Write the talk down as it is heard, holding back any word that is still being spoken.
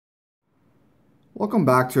Welcome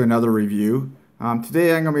back to another review.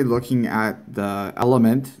 Today I'm going to be looking at the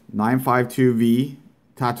Element 952V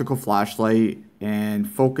tactical flashlight and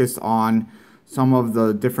focus on some of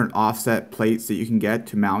the different offset plates that you can get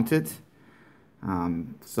to mount it.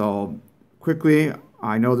 So quickly,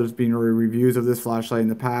 I know there's been reviews of this flashlight in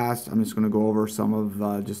the past. I'm just going to go over some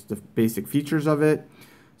of just the basic features of it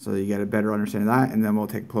so that you get a better understanding of that, and then we'll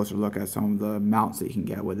take a closer look at some of the mounts that you can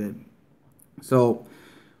get with it. So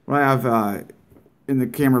what I have in the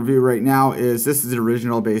camera view right now is this is the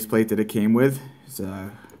original base plate that it came with. It's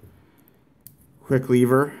a quick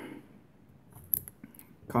lever.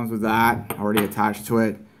 Comes with that already attached to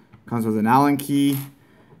it. Comes with an Allen key.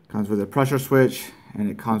 Comes with a pressure switch, and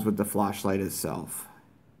it comes with the flashlight itself.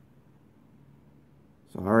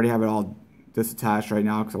 So I already have it all disattached right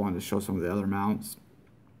now because I wanted to show some of the other mounts.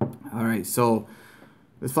 Alright, so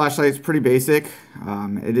this flashlight is pretty basic.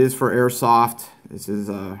 It is for airsoft. This is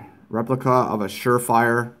a replica of a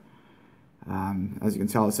Surefire. As you can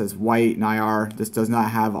tell, it says white and IR. This does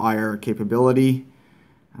not have IR capability,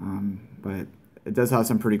 but it does have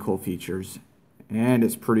some pretty cool features, and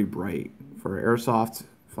it's pretty bright. For airsoft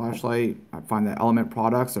flashlight, I find that Element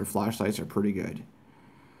products, their flashlights are pretty good.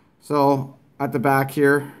 So at the back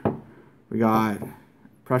here, we got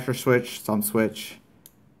pressure switch, thumb switch.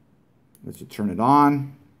 Lets you turn it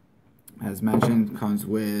on. As mentioned, comes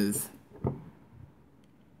with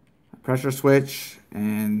pressure switch,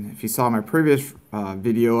 and if you saw my previous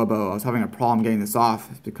video about I was having a problem getting this off,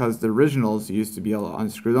 it's because the originals used to be able to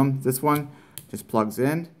unscrew them. This one just plugs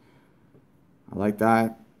in. I like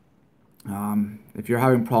that. If you're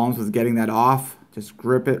having problems with getting that off, just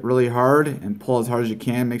grip it really hard and pull as hard as you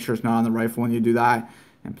can. Make sure it's not on the rifle when you do that,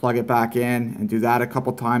 and plug it back in and do that a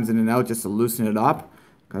couple times in and out just to loosen it up,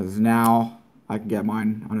 because now I can get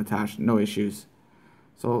mine unattached, no issues.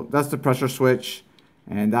 So that's the pressure switch,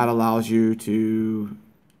 and that allows you to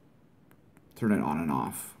turn it on and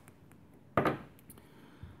off.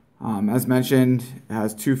 As mentioned, it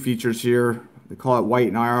has two features here. They call it white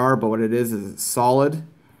and IR, but what it is it's solid.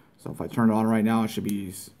 So if I turn it on right now, it should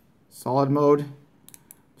be solid mode.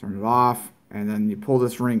 Turn it off, and then you pull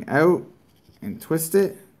this ring out and twist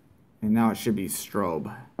it, and now it should be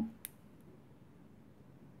strobe.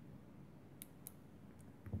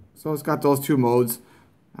 So it's got those two modes.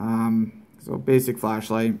 So basic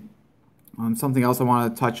flashlight. Something else I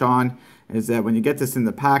want to touch on is that when you get this in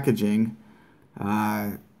the packaging,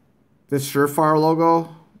 this Surefire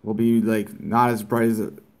logo will be like not as bright as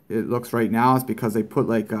it looks right now. It's because they put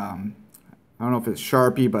like I don't know if it's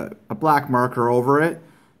Sharpie, but a black marker over it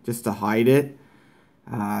just to hide it.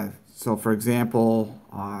 So for example,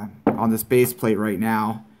 on this base plate right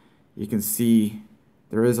now, you can see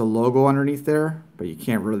there is a logo underneath there, but you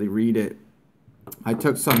can't really read it. I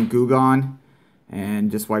took some Goo Gone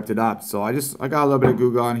and just wiped it up. So I got a little bit of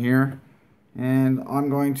Goo Gone here, and I'm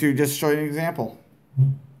going to just show you an example.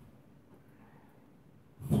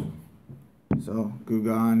 So Goo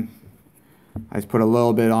Gone, I just put a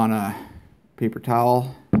little bit on a paper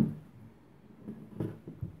towel, and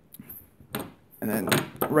then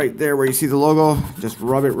right there where you see the logo, just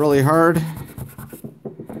rub it really hard.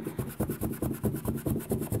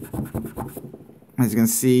 As you can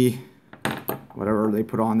see, whatever they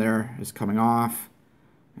put on there is coming off,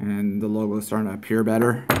 and the logo is starting to appear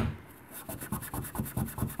better.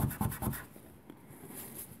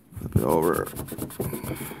 Flip it over.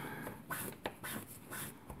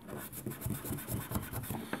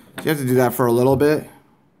 So you have to do that for a little bit,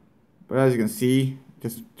 but as you can see,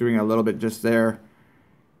 just doing a little bit just there,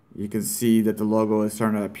 you can see that the logo is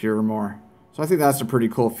starting to appear more. So I think that's a pretty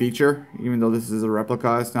cool feature, even though this is a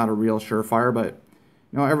replica. It's not a real Surefire, but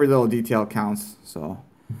you know, every little detail counts. So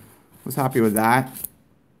I was happy with that.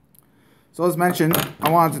 So as mentioned, I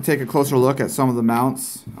wanted to take a closer look at some of the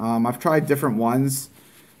mounts. I've tried different ones.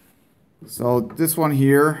 So this one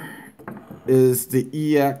here is the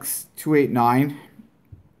EX289.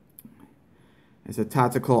 It's a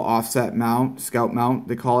tactical offset mount, scout mount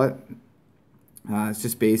they call it. It's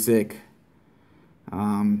just basic.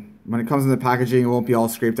 When it comes in the packaging, it won't be all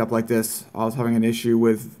scraped up like this. I was having an issue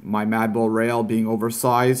with my Mad Bull rail being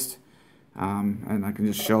oversized, and I can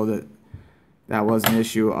just show that that was an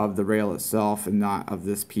issue of the rail itself and not of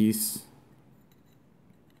this piece.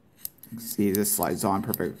 You can see this slides on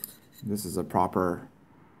perfect. This is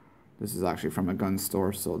this is actually from a gun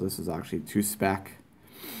store, so this is actually to spec.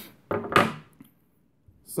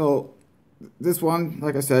 So this one,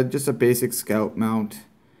 like I said, just a basic scout mount.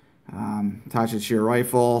 Attach it to your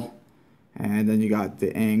rifle, and then you got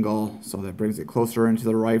the angle, so that brings it closer into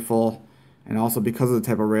the rifle, And also because of the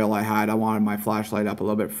type of rail I had, I wanted my flashlight up a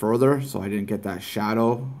little bit further so I didn't get that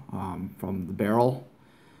shadow from the barrel.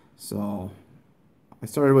 So I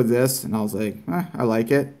started with this and I was like, I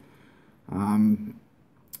like it.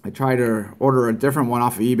 I tried to order a different one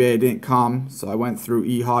off of eBay. It didn't come, so I went through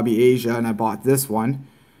eHobby Asia and I bought this one.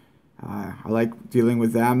 I like dealing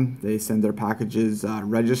with them. They send their packages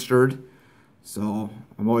registered, so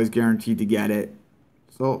I'm always guaranteed to get it.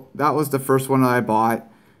 So that was the first one that I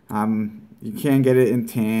bought. You can get it in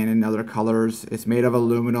tan and other colors. It's made of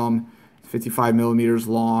aluminum, 55 millimeters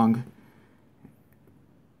long.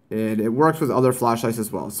 And it works with other flashlights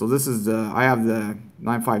as well. So this is I have the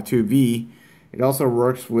 952V. It also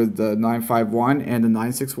works with the 951 and the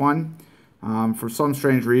 961. For some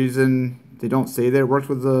strange reason, they don't say that it works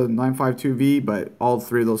with the 952V, but all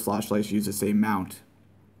three of those flashlights use the same mount.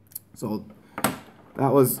 So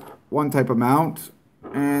that was one type of mount.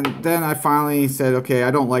 And then I finally said, okay, I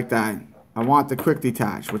don't like that. I want the quick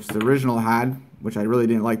detach, which the original had, which I really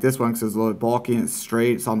didn't like this one because it's a little bit bulky and it's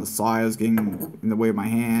straight. It's on the side. It was getting in the way of my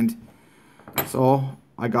hand. So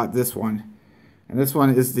I got this one. And this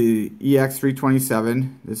one is the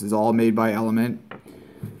EX327. This is all made by Element.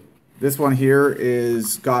 This one here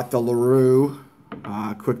is got the LaRue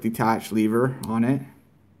quick detach lever on it.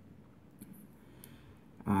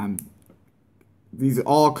 These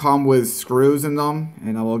all come with screws in them,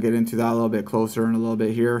 and I will get into that a little bit closer in a little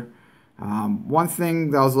bit here. One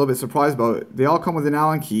thing that I was a little bit surprised about, they all come with an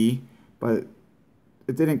Allen key, but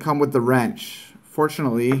it didn't come with the wrench.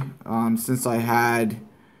 Fortunately, since I had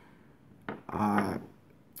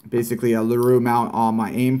basically a LaRue mount on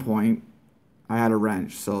my aim point, I had a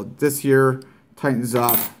wrench. So this here tightens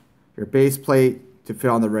up your base plate to fit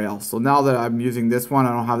on the rail. So now that I'm using this one,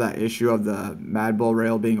 I don't have that issue of the Mad Bull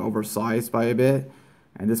rail being oversized by a bit,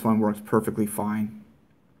 and this one works perfectly fine.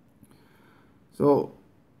 So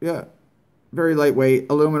yeah, very lightweight,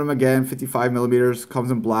 aluminum again, 55 millimeters,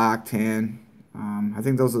 comes in black, tan. I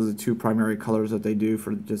think those are the two primary colors that they do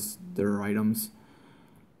for just their items.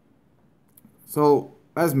 So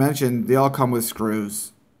as mentioned, they all come with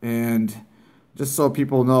screws, and just so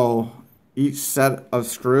people know, each set of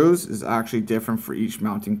screws is actually different for each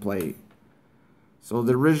mounting plate. So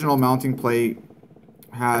the original mounting plate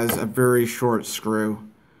has a very short screw.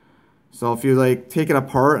 So if you like take it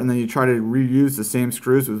apart and then you try to reuse the same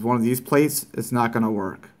screws with one of these plates, it's not going to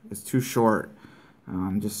work. It's too short.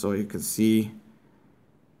 Just so you can see,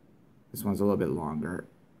 this one's a little bit longer.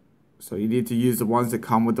 So you need to use the ones that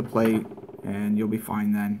come with the plate and you'll be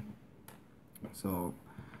fine then. So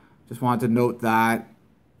just wanted to note that.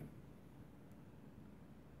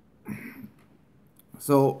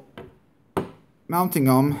 So mounting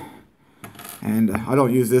them, and I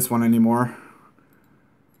don't use this one anymore.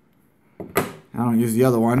 I don't use the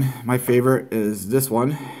other one. My favorite is this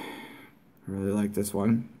one. I really like this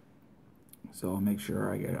one. So I'll make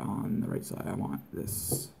sure I get it on the right side. I want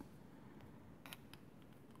this.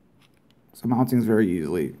 So mounting is very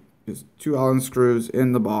easily. Just 2 Allen screws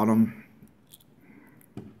in the bottom.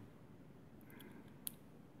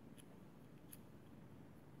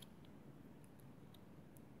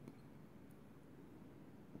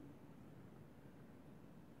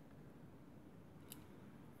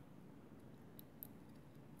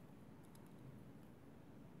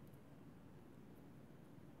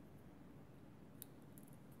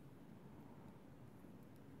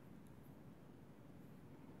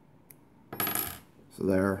 So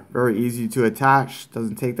they're very easy to attach,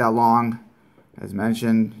 doesn't take that long. As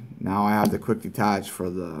mentioned, now I have the quick detach for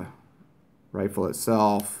the rifle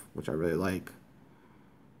itself, which I really like.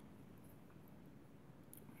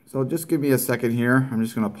 So just give me a second here. I'm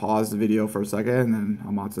just going to pause the video for a second and then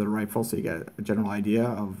I'm onto the rifle so you get a general idea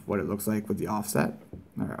of what it looks like with the offset.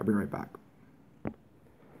 Alright, I'll be right back.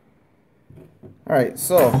 Alright,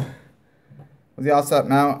 so with the offset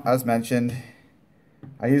mount, as mentioned,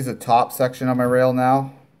 I use the top section of my rail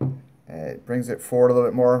now. It brings it forward a little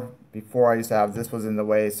bit more. Before I used to have this was in the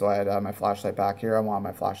way, so I had my flashlight back here. I want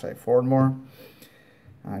my flashlight forward more.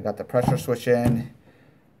 I got the pressure switch in.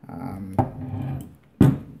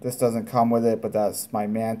 This doesn't come with it, but that's my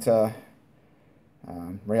Manta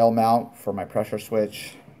rail mount for my pressure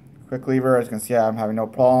switch. Quick lever, as you can see, I'm having no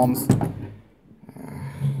problems.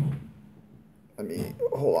 Let me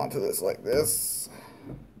hold on to this like this.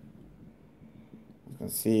 You can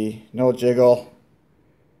see no jiggle.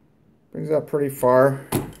 Brings it up pretty far.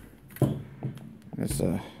 Just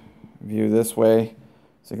a view this way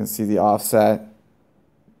so you can see the offset.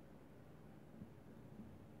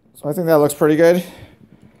 So I think that looks pretty good.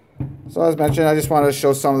 So as mentioned, I just wanted to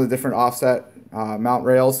show some of the different offset mount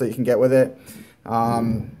rails that you can get with it.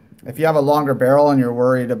 If you have a longer barrel and you're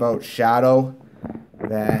worried about shadow,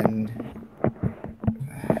 then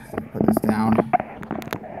put this down.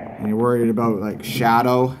 And you're worried about like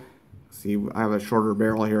shadow. See, I have a shorter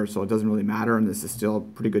barrel here, so it doesn't really matter, and this is still a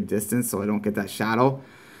pretty good distance, so I don't get that shadow.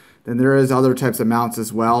 Then there is other types of mounts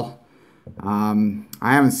as well. I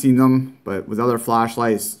haven't seen them, but with other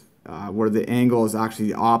flashlights, where the angle is actually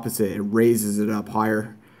the opposite, it raises it up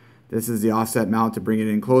higher. This is the offset mount to bring it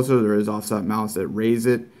in closer. There is offset mounts that raise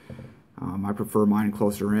it. I prefer mine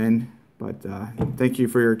closer in, but thank you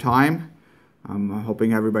for your time. I'm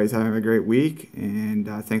hoping everybody's having a great week, and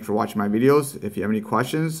thanks for watching my videos. If you have any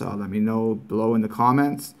questions, let me know below in the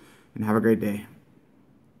comments, and have a great day.